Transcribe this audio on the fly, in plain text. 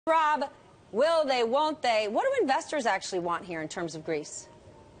Rob, will they, won't they? What do investors actually want here in terms of Greece?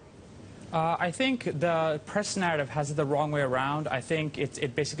 I think the press narrative has it the wrong way around. I think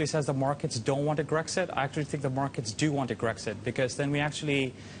it basically says the markets don't want a Grexit. I actually think the markets do want a Grexit, because then we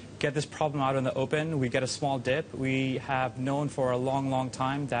actually get this problem out in the open. We get a small dip. We have known for a long, long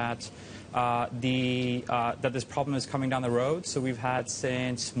time that that this problem is coming down the road. So we've had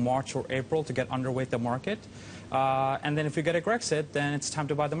since March or April to get underweight the market. And then if we get a Grexit, then it's time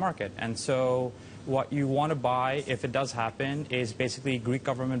to buy the market. And so what you want to buy, if it does happen, is basically Greek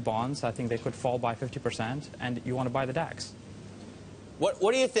government bonds. I think they could fall by 50%, and you want to buy the DAX. What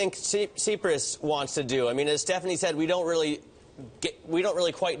do you think Tsipras wants to do? I mean, as Stephanie said, we don't really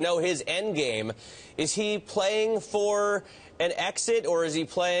quite know his end game. Is he playing for an exit, or is he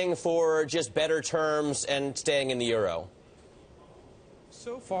playing for just better terms and staying in the euro?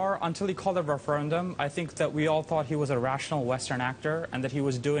 So far, until he called a referendum, I think that we all thought he was a rational Western actor and that he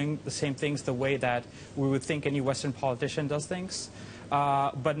was doing the same things the way that we would think any Western politician does things.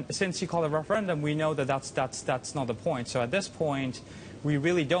 But since he called a referendum, we know that that's not the point. So at this point, we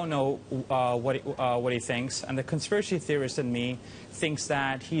really don't know what he thinks. And the conspiracy theorist in me thinks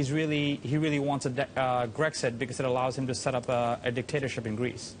that he really wants a Grexit because it allows him to set up a dictatorship in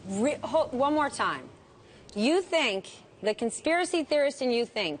Greece. One more time. You think, the conspiracy theorist in you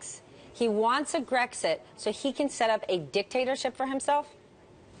thinks, he wants a Grexit so he can set up a dictatorship for himself?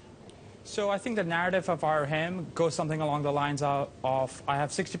 So I think the narrative of him goes something along the lines of I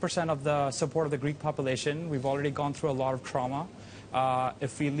have 60% of the support of the Greek population. We've already gone through a lot of trauma.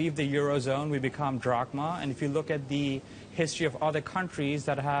 If we leave the Eurozone, we become drachma. And if you look at the history of other countries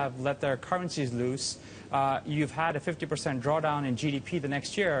that have let their currencies loose, you've had a 50% drawdown in GDP the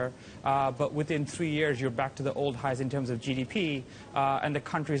next year, but within 3 years you're back to the old highs in terms of GDP, and the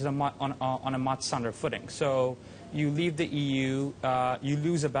country is on a much sounder footing. So you leave the EU, you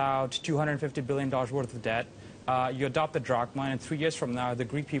lose about $250 billion worth of debt. You adopt the drachma, and 3 years from now, the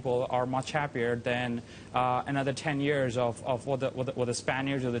Greek people are much happier than another 10 years of what the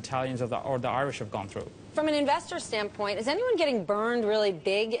Spaniards or the Italians or the Irish have gone through. From an investor standpoint, is anyone getting burned really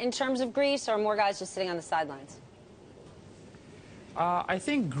big in terms of Greece, or are more guys just sitting on the sidelines? I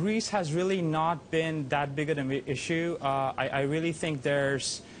think Greece has really not been that big of an issue. I really think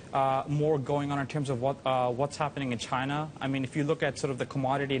there's more going on in terms of what's happening in China. I mean, if you look at sort of the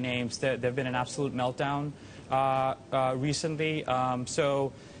commodity names, they've been an absolute meltdown recently.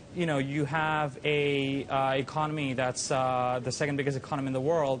 So, you know, you have a economy that's the second biggest economy in the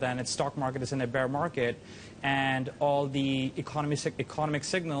world, and its stock market is in a bear market, and all the economic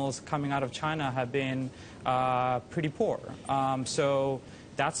signals coming out of China have been pretty poor. So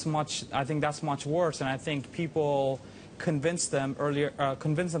I think that's much worse, and I think people convinced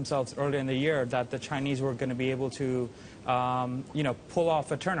themselves earlier in the year that the Chinese were going to be able to, pull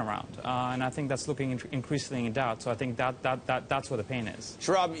off a turnaround, and I think that's looking increasingly in doubt. So I think that's where the pain is.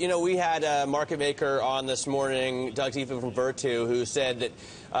 Shahraab, you know, we had a market maker on this morning, Doug Tiefel from Virtu, who said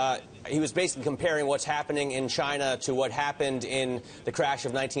that he was basically comparing what's happening in China to what happened in the crash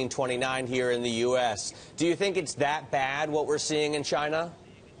of 1929 here in the U.S. Do you think it's that bad, what we're seeing in China?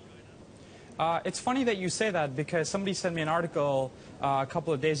 It's funny that you say that, because somebody sent me an article a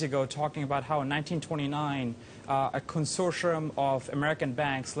couple of days ago talking about how in 1929 a consortium of American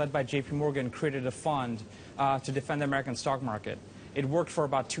banks led by J.P. Morgan created a fund to defend the American stock market. It worked for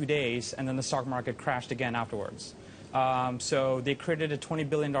about 2 days, and then the stock market crashed again afterwards. So they created a $20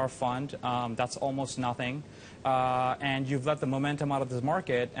 billion fund. That's almost nothing. And you've let the momentum out of this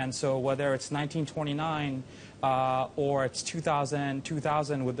market. And so whether it's 1929 or it's 2000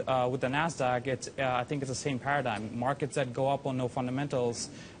 with the NASDAQ, I think it's the same paradigm. Markets that go up on no fundamentals,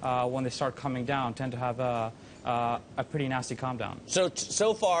 when they start coming down, tend to have a pretty nasty calm down.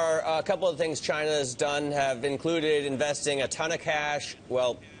 So far, a couple of things China has done have included investing a ton of cash.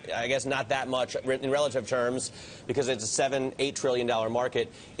 Well, I guess not that much in relative terms, because it's a $7–8 trillion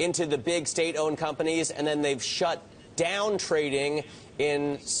market, into the big state-owned companies, and then they've shut down trading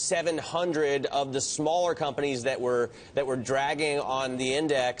in 700 of the smaller companies that were dragging on the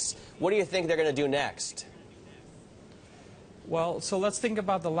index. What do you think they're going to do next? Well, so let's think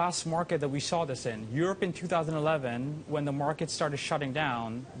about the last market that we saw this in. Europe in 2011, when the market started shutting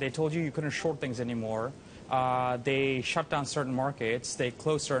down, they told you couldn't short things anymore. They shut down certain markets. They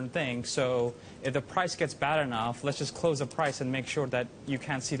closed certain things. So if the price gets bad enough, let's just close the price and make sure that you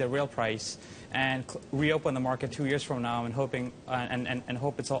can't see the real price, and reopen the market 2 years from now, and hoping and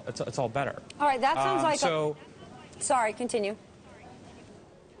hope it's all better. All right, that sounds like Sorry, continue.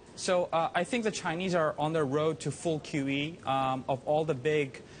 So I think the Chinese are on their road to full QE. Of all the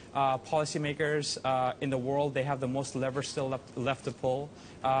big policymakers in the world. They have the most leverage still left to pull.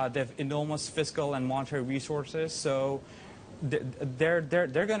 They have enormous fiscal and monetary resources. So they're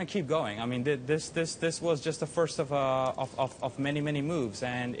going to keep going. I mean, this was just the first of many moves,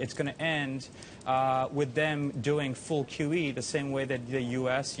 and it's going to end with them doing full QE the same way that the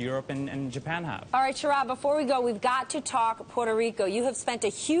U.S., Europe, and Japan have. All right, Shahraab, before we go, we've got to talk Puerto Rico. You have spent a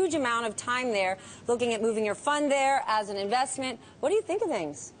huge amount of time there looking at moving your fund there as an investment. What do you think of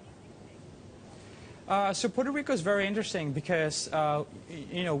things? So Puerto Rico is very interesting because,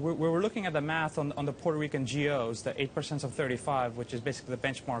 you know, we're looking at the math on the Puerto Rican GOs, the 8% of 35, which is basically the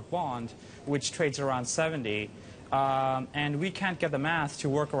benchmark bond, which trades around 70. And we can't get the math to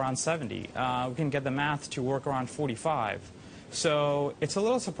work around 70. We can get the math to work around 45. So it's a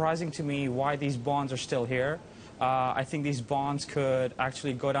little surprising to me why these bonds are still here. I think these bonds could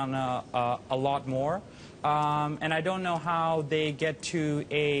actually go down a lot more. And I don't know how they get to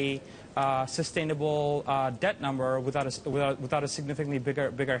a sustainable debt number without a significantly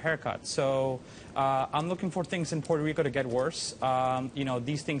bigger haircut. So I'm looking for things in Puerto Rico to get worse. You know,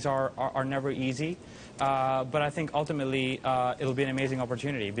 these things are never easy, but I think ultimately it'll be an amazing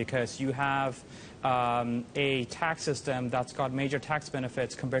opportunity because you have a tax system that's got major tax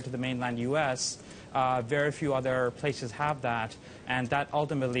benefits compared to the mainland U.S. Very few other places have that, and that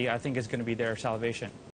ultimately I think is going to be their salvation.